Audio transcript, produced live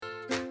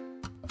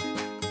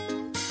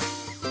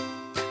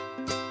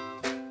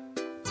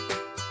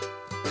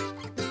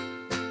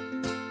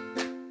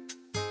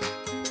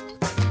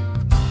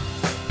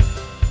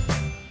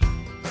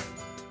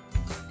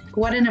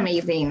What an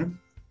amazing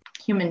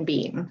human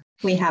being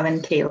we have in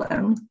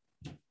Kaylin.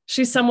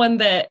 She's someone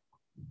that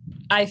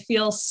I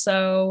feel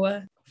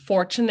so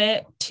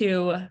fortunate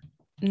to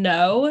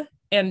know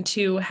and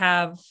to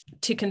have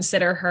to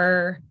consider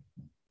her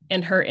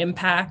and her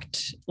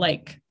impact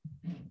like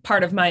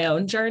part of my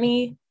own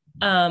journey.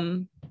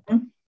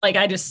 Like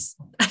I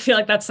feel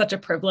like that's such a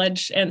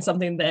privilege and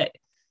something that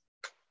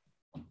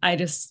I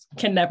just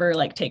can never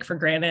like take for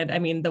granted. I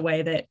mean, the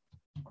way that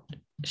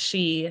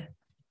she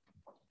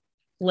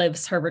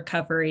lives her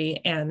recovery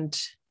and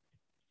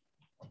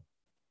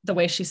the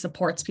way she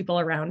supports people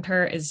around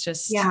her is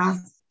just,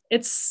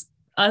 it's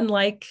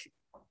unlike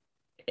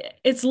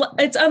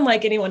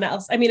anyone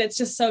else. I mean, it's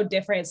just so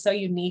different, it's so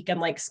unique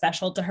and like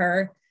special to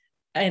her.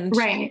 And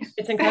right.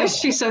 It's incredible.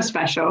 She's so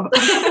special.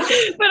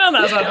 But on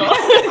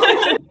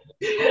that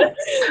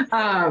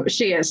level.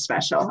 She is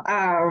special.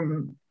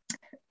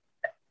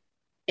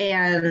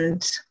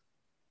 And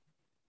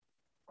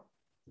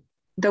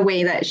the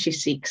way that she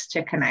seeks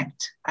to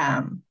connect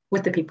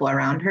with the people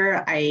around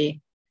her, I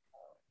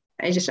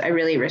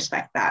really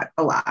respect that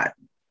a lot.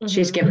 Mm-hmm.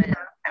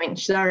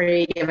 She's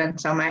already given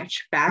so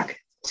much back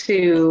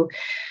to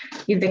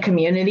the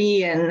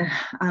community and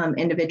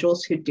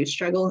individuals who do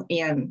struggle.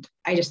 And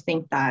I just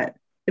think that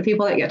the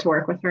people that get to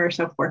work with her are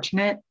so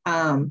fortunate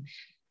to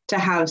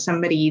have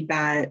somebody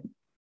that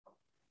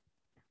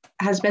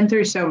has been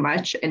through so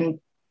much and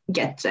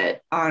gets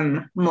it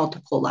on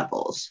multiple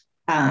levels.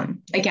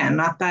 Again,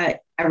 not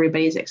that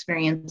everybody's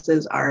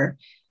experiences are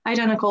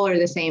identical or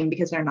the same,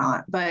 because they're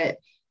not, but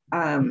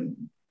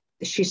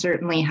she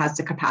certainly has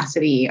the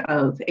capacity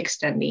of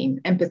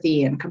extending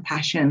empathy and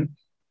compassion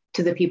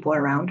to the people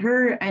around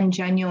her and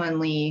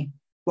genuinely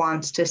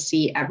wants to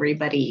see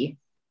everybody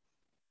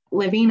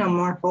living a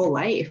more full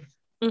life.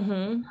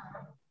 Mm-hmm.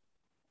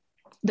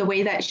 The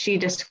way that she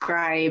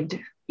described,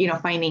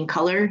 finding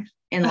color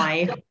in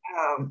life.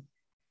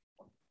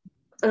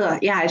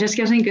 It just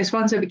gives me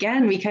goosebumps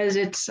again,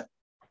 because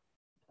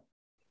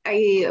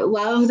I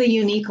love the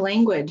unique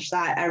language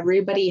that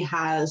everybody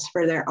has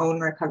for their own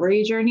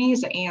recovery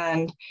journeys.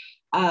 And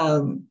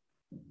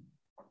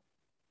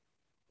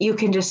you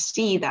can just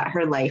see that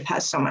her life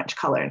has so much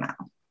color now.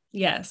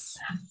 Yes.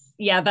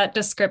 Yeah. That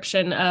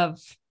description of,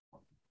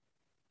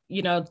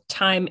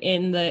 time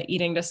in the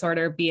eating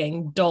disorder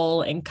being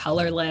dull and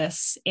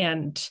colorless,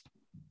 and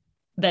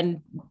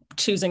then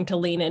choosing to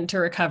lean into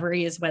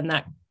recovery is when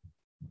that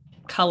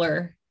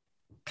color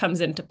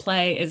comes into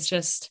play, is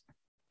just,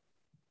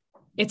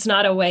 it's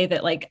not a way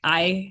that like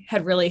I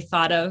had really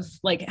thought of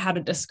like how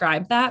to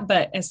describe that.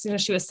 But as soon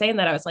as she was saying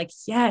that, I was like,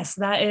 yes,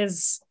 that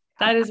is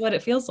what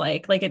it feels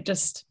like. Like it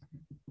just,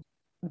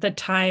 the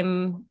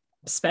time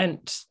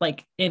spent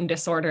like in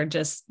disorder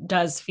just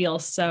does feel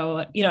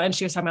so, and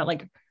she was talking about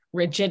like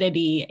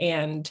rigidity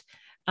and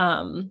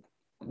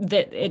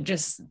that it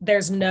just,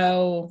 there's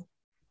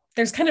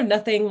kind of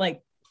nothing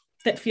like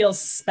that feels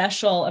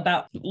special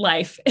about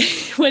life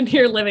when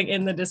you're living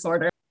in the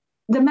disorder.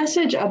 The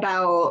message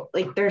about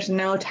like, there's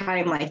no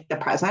time like the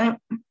present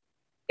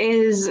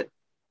is,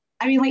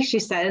 like she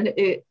said,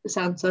 it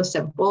sounds so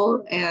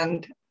simple.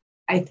 And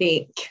I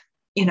think,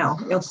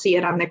 you'll see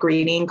it on the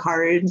greeting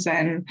cards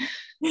and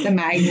the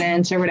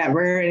magnets or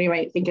whatever. And you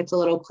might think it's a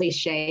little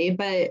cliche,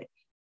 but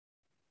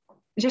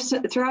just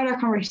throughout our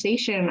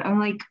conversation, I'm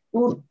like,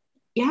 well,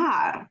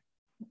 yeah,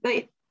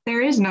 like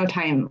there is no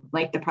time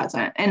like the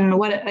present. And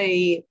what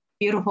a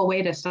beautiful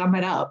way to sum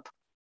it up.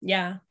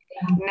 Yeah.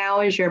 Now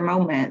is your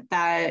moment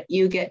that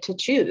you get to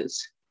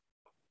choose.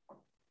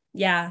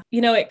 Yeah.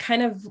 It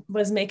kind of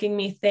was making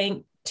me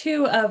think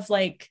too of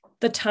like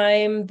the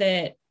times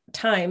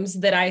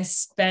that I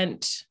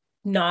spent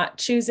not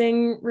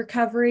choosing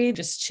recovery,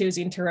 just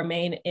choosing to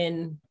remain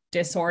in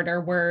disorder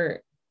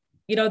were,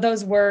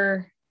 those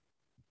were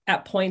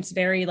at points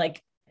very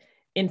like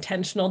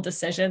intentional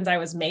decisions I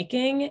was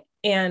making.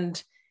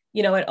 And,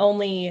 it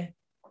only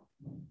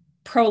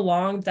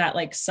prolonged that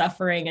like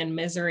suffering and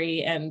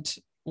misery and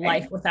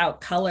life without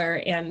color.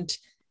 And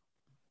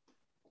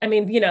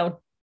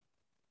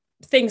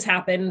things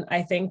happen,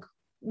 I think,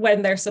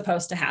 when they're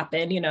supposed to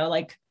happen,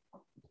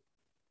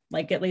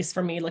 like at least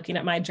for me looking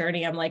at my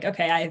journey, I'm like,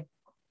 okay, I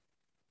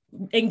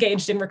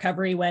engaged in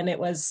recovery when I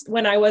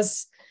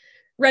was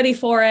ready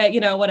for it,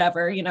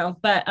 whatever,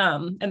 but,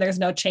 and there's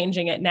no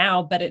changing it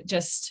now, but it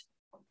just,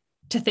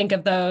 to think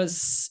of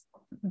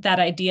that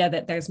idea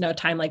that there's no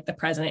time like the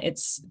present,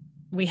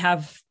 we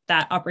have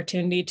that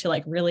opportunity to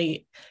like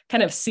really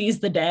kind of seize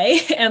the day.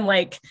 And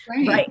like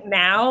right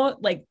now,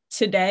 like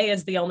today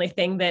is the only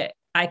thing that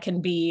I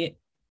can be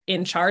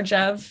in charge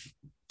of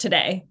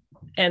today.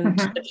 And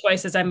the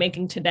choices I'm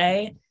making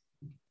today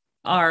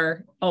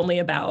are only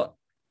about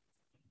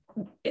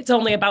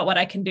what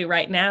I can do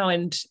right now.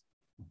 And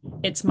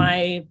it's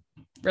my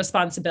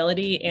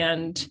responsibility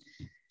and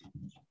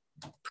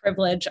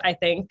privilege, I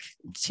think,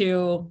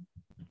 to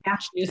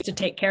choose to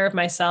take care of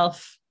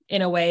myself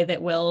in a way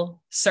that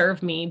will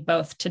serve me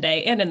both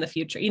today and in the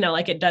future.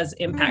 Like it does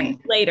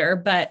impact later,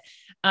 but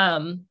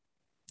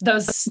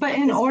but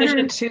in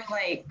order to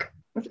like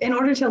in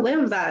order to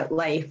live that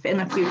life in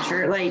the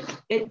future, like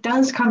it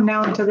does come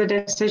down to the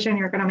decision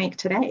you're going to make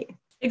today.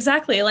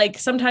 Exactly. Like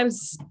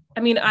sometimes,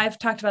 I mean, I've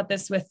talked about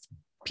this with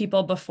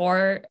people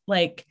before,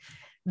 like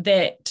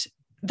that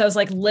those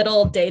like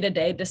little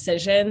day-to-day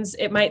decisions,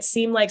 it might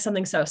seem like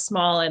something so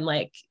small. And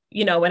like,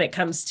 you know, when it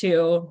comes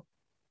to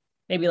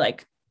maybe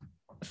like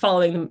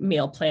following the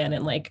meal plan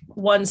and like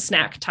one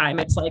snack time,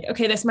 it's like,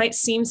 okay, this might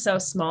seem so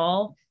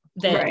small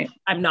that Right.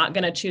 I'm not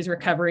going to choose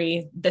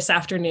recovery this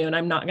afternoon.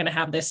 I'm not going to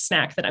have this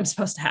snack that I'm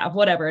supposed to have,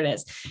 whatever it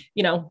is,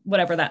 you know,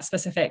 whatever that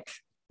specific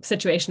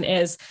situation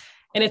is.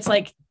 And it's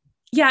like,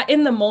 yeah,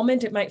 in the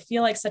moment, it might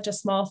feel like such a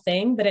small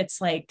thing, but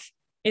it's like,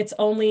 it's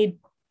only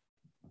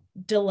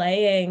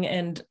delaying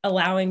and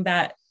allowing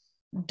that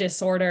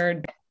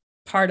disordered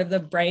part of the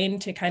brain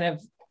to kind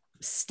of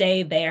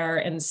stay there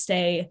and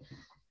stay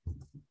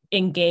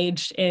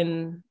engaged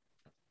in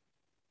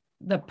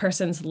the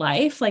person's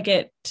life. Like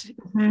it,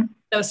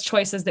 those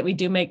choices that we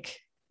do make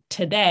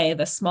today,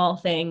 the small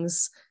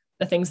things,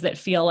 the things that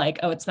feel like,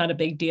 oh, it's not a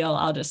big deal,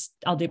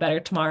 I'll do better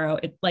tomorrow.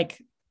 It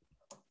like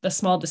the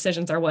small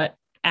decisions are what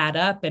add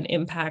up and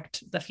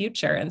impact the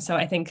future. And so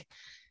I think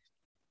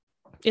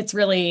it's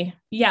really,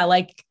 yeah,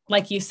 like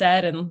you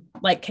said, and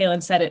like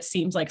Kaylin said, it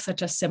seems like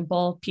such a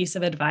simple piece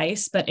of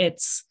advice, but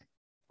it's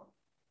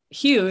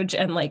huge.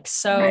 And like,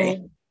 so, right.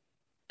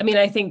 I mean,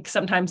 I think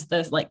sometimes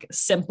the like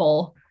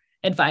simple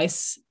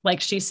advice, like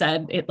she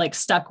said, it like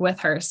stuck with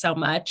her so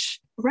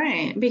much.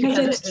 Right.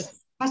 Because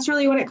that's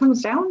really what it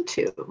comes down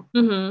to.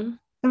 Mm-hmm.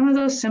 Some of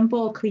those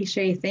simple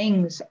cliche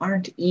things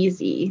aren't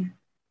easy.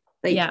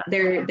 Like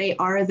they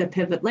are the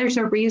pivot. There's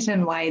a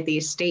reason why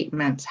these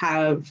statements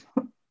have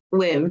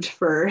lived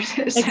for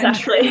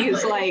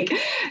centuries, like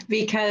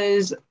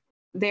because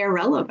they're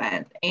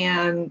relevant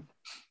and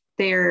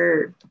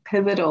they're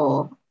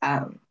pivotal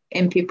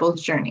in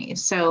people's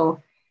journeys.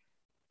 So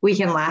we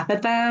can laugh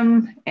at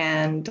them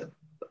and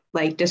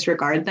like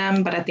disregard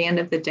them, but at the end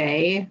of the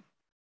day,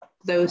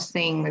 those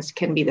things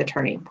can be the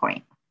turning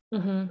point.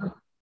 Mm-hmm.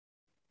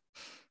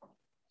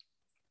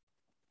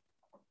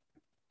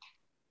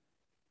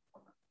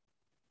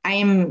 I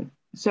am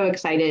so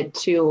excited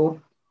to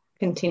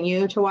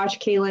continue to watch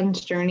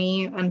Kaylin's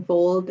journey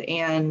unfold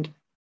and,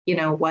 you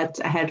know, what's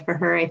ahead for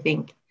her.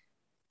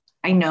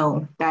 I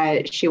know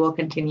that she will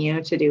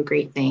continue to do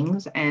great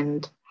things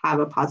and have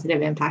a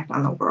positive impact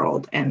on the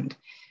world. And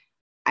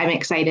I'm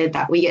excited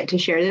that we get to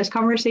share this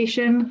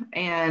conversation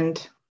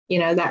and, you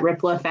know, that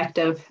ripple effect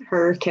of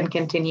her can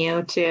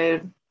continue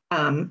to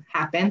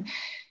happen.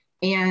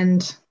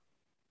 And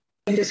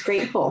I'm just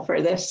grateful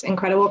for this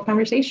incredible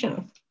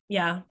conversation.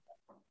 Yeah.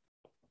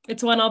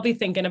 It's one I'll be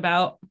thinking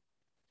about.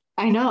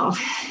 I know.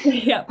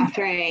 Yeah.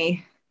 After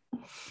I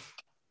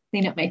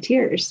clean up my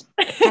tears.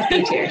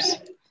 Happy tears.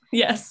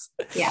 Yes.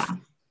 Yeah.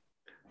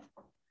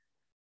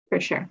 For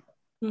sure.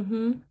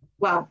 Mm-hmm.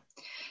 Well,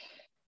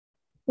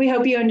 we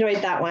hope you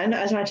enjoyed that one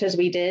as much as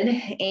we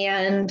did.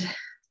 And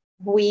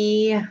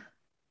we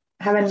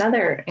have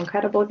another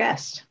incredible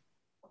guest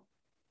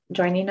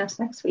joining us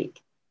next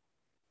week.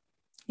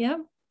 Yeah.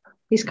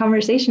 These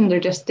conversations are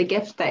just the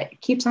gift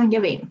that keeps on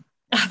giving.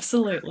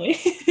 Absolutely.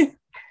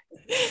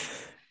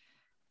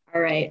 All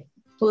right.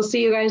 We'll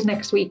see you guys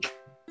next week.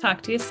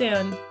 Talk to you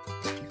soon.